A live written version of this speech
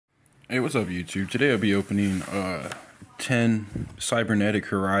Hey, what's up, YouTube? Today I'll be opening 10 cybernetic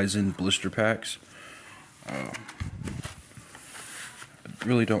horizon blister packs. I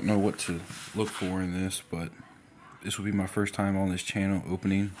really don't know what to look for in this, but this will be my first time on this channel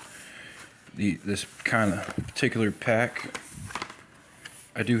opening this kind of particular pack.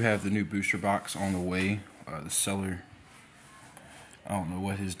 I do have the new booster box on the way. The seller, I don't know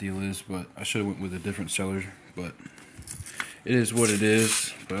what his deal is, but I should have went with a different seller, but it is what it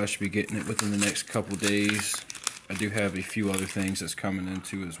is. But I should be getting it within the next couple days. I do have a few other things that's coming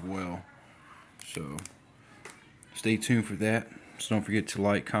into as well, so stay tuned for that. So don't forget to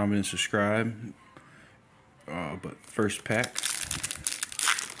like, comment, and subscribe. But first pack.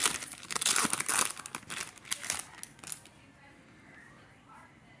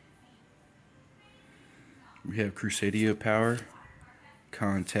 We have Crusadia Power,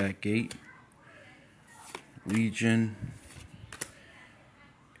 Contact Gate, Legion,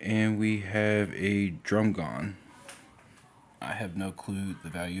 and we have a Drumgon. I have no clue the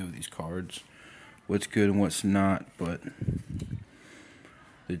value of these cards, what's good and what's not, but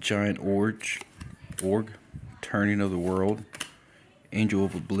the Giant Org, Turning of the World, Angel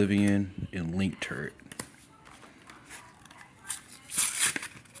of Oblivion, and Link Turret.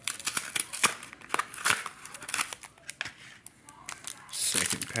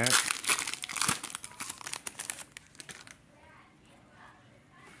 Second pack.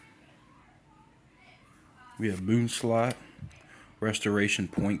 We have Moonslot, Restoration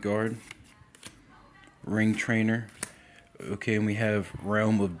Point Guard, Ring Trainer. Okay, and we have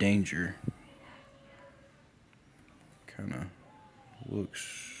Realm of Danger. Kinda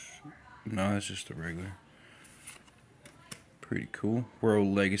looks, no, it's just a regular. Pretty cool.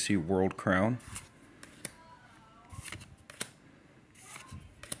 World Legacy World Crown.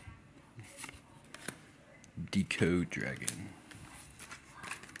 Decode Dragon.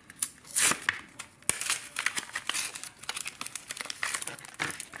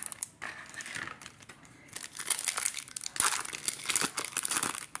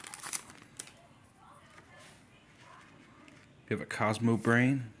 We have a Cosmo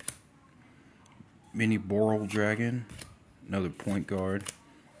Brain, Mini Boral Dragon, another Point Guard,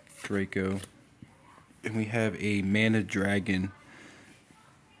 Draco, and we have a Mana Dragon,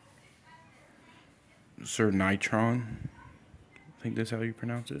 Sir Nitron. I think that's how you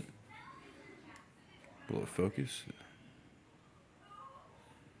pronounce it. Will it focus?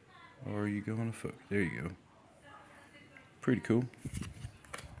 Or are you going to focus? There you go. Pretty cool.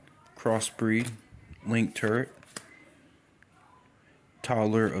 Crossbreed, Link Turret,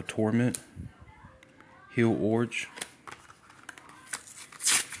 Toddler of Torment, Heal Org,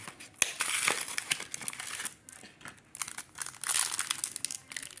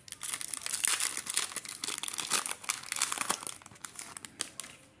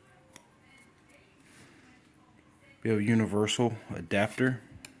 we have Universal Adapter,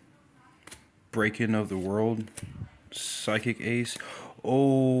 Breaking of the World, Psychic Ace.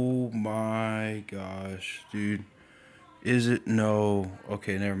 Oh my gosh, dude. Is it? No.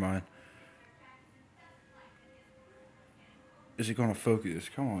 Okay, never mind. Is it going to focus?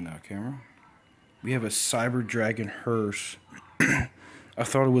 Come on now, camera. We have a Cyber Dragon Hearse. I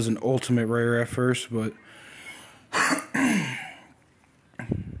thought it was an ultimate rare at first, but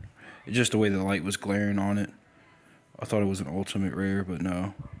just the way the light was glaring on it, I thought it was an ultimate rare, but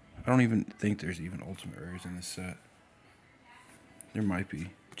no. I don't even think there's even ultimate rares in this set. There might be.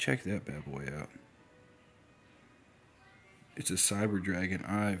 Check that bad boy out. It's a Cyber Dragon.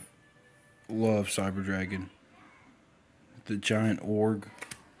 I love Cyber Dragon. The Giant Org,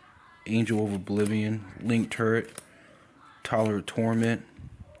 Angel of Oblivion, Link Turret, Toddler of Torment,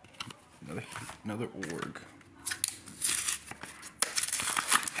 another Org.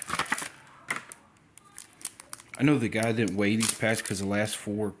 I know the guy didn't weigh these packs because the last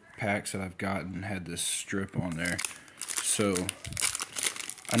 4 packs that I've gotten had this strip on there. So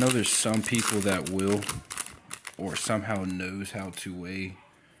I know there's some people that will, or somehow knows how to weigh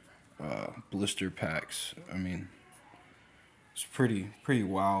blister packs. I mean, it's pretty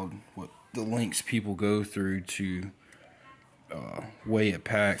wild what the lengths people go through to weigh a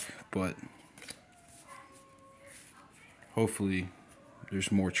pack, but hopefully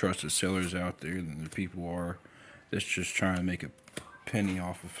there's more trusted sellers out there than there people are that's just trying to make a penny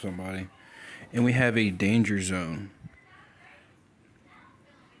off of somebody. And we have a Danger Zone.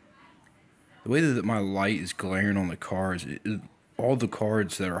 The way that my light is glaring on the cards, all the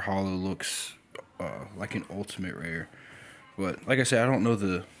cards that are hollow looks like an ultimate rare. But like I said, I don't know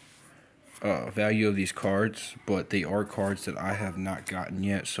the value of these cards, but they are cards that I have not gotten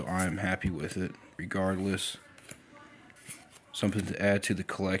yet, so I am happy with it regardless. something to add to the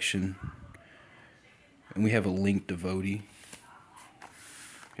collection. And we have a Link devotee.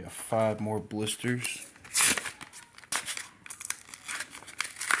 We have 5 more blisters.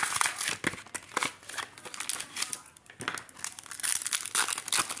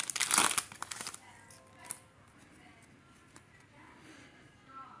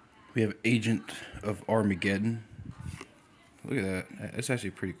 We have Agent of Armageddon. Look at that. That's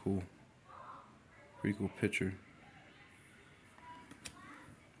actually pretty cool. Pretty cool picture.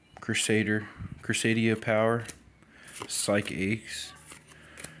 Crusadia Power. Psych Aches.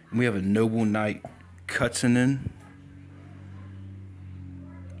 And we have a Noble Knight Cutsinen.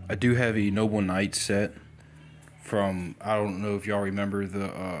 I do have a Noble Knight set from, I don't know if y'all remember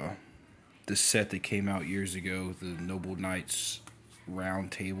the set that came out years ago, the Noble Knights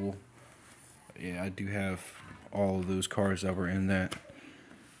round table. Yeah, I do have all of those cards that were in that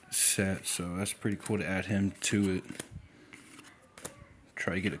set, so that's pretty cool to add him to it.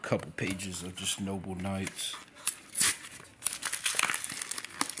 Try to get a couple pages of just Noble Knights.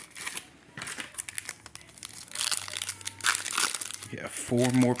 Yeah, 4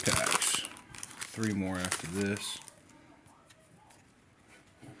 more packs. 3 more after this.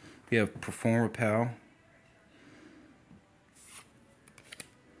 We have Performer Pal,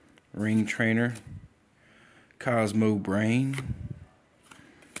 Ring Trainer, Cosmo Brain,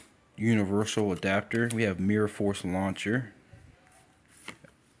 Universal Adapter. We have Mirror Force Launcher,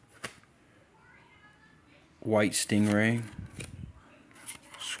 White Stingray,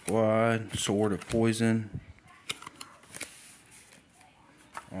 Squad, Sword of Poison.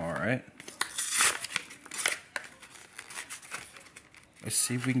 Alright. Let's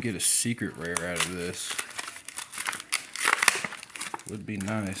see if we can get a secret rare out of this. Would be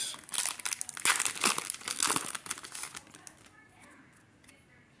nice.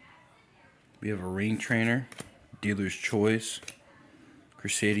 We have a Ring Trainer, Dealer's Choice,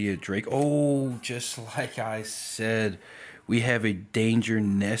 Crusadia Drake. Oh, just like I said, we have a Danger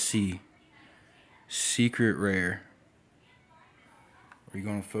Nessie secret rare. Are you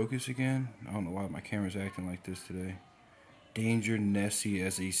going to focus again? I don't know why my camera's acting like this today. Danger Nessie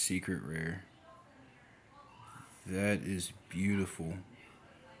as a secret rare. That is beautiful.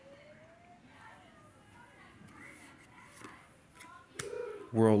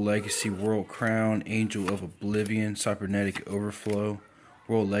 World Legacy, World Crown, Angel of Oblivion, Cybernetic Overflow,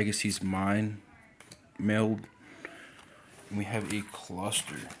 World Legacy's Mind Meld. And we have a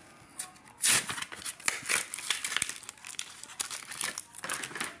cluster.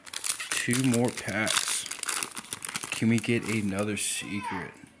 Two more packs. Can we get another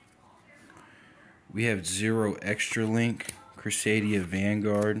secret? We have Zero Extra Link, Crusadia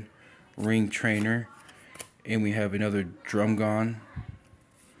Vanguard, Ring Trainer, and we have another Drumgon.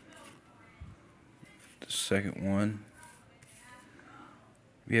 The second one.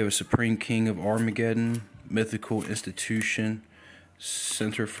 We have a Supreme King of Armageddon, Mythical Institution,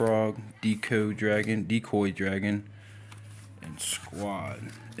 Center Frog, Decoy Dragon, and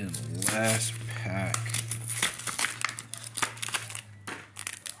Squad. And last pack.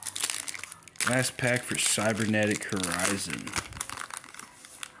 Last pack for Cybernetic Horizon.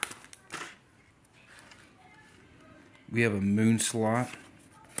 We have a Moon Slot,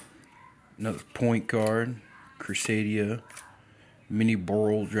 another Point Guard, Crusadia, Mini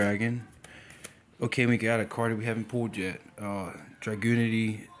Boral Dragon. Okay, we got a card that we haven't pulled yet.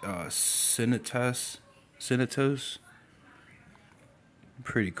 Dragunity Cenitos.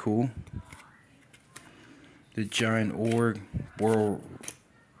 Pretty cool. The Giant Org, World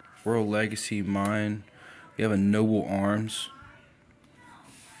Legacy Mine. We have a Noble Arms.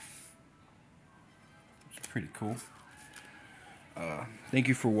 It's pretty cool. Thank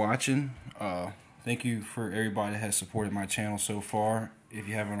you for watching. Thank you for everybody that has supported my channel so far. If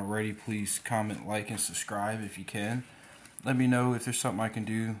you haven't already, please comment, like, and subscribe if you can. Let me know if there's something I can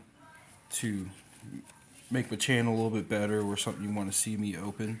do to make my channel a little bit better, or something you want to see me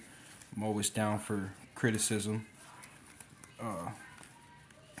open. I'm always down for criticism.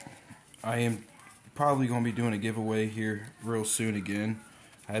 I am probably going to be doing a giveaway here real soon again.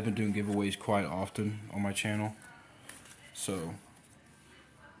 I have been doing giveaways quite often on my channel. So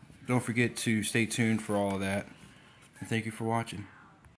don't forget to stay tuned for all of that. And thank you for watching.